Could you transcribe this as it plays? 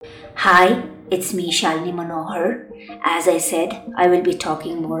Hi, it's me Shalini Manohar. As I said, I will be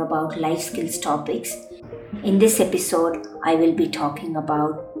talking more about life skills topics. In this episode, I will be talking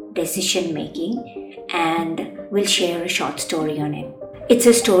about decision making and will share a short story on it. It's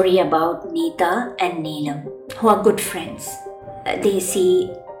a story about Neeta and Neelam, who are good friends. They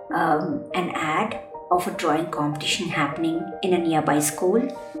see an ad of a drawing competition happening in a nearby school.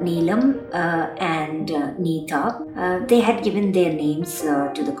 Neelam and Neeta, they had given their names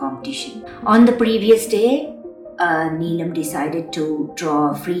to the competition. On the previous day, Neelam decided to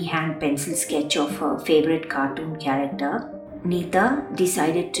draw a freehand pencil sketch of her favorite cartoon character. Neeta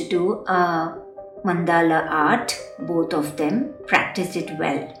decided to do a mandala art. Both of them practiced it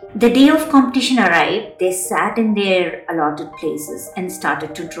well. The day of competition arrived, they sat in their allotted places and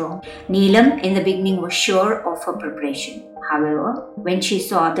started to draw. Neelam in the beginning was sure of her preparation. However, when she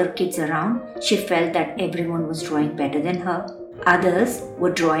saw other kids around, she felt that everyone was drawing better than her. Others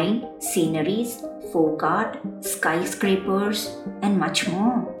were drawing sceneries, folk art, skyscrapers, and much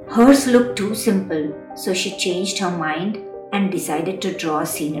more. Hers looked too simple, so she changed her mind and decided to draw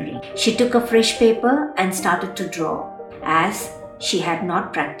scenery. She took a fresh paper and started to draw. As she had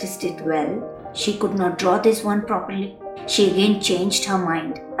not practiced it well, she could not draw this one properly. She again changed her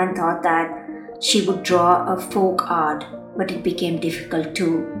mind and thought that she would draw a folk art, but it became difficult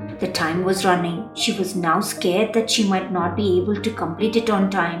too. The time was running. She was now scared that she might not be able to complete it on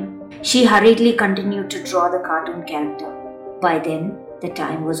time. She hurriedly continued to draw the cartoon character. By then, the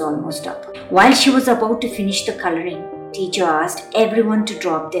time was almost up. While she was about to finish the coloring, teacher asked everyone to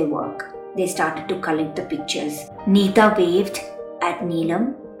drop their work. They started to collect the pictures. Neeta waved at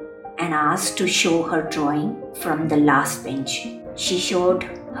Neelam and asked to show her drawing from the last bench. She showed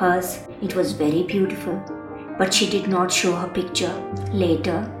hers. It was very beautiful, but she did not show her picture.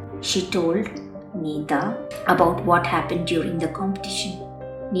 Later, she told Neeta about what happened during the competition.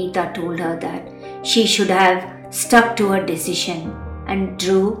 Neeta told her that she should have stuck to her decision and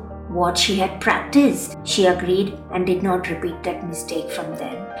drew what she had practiced. She agreed and did not repeat that mistake from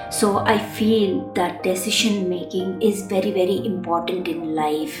then. So I feel that decision making is very, very important in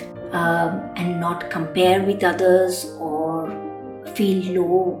life, and not compare with others or feel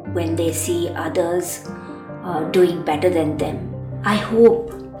low when they see others doing better than them. I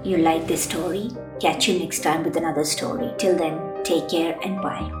hope you like this story. Catch you next time with another story. Till then, take care and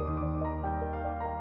bye.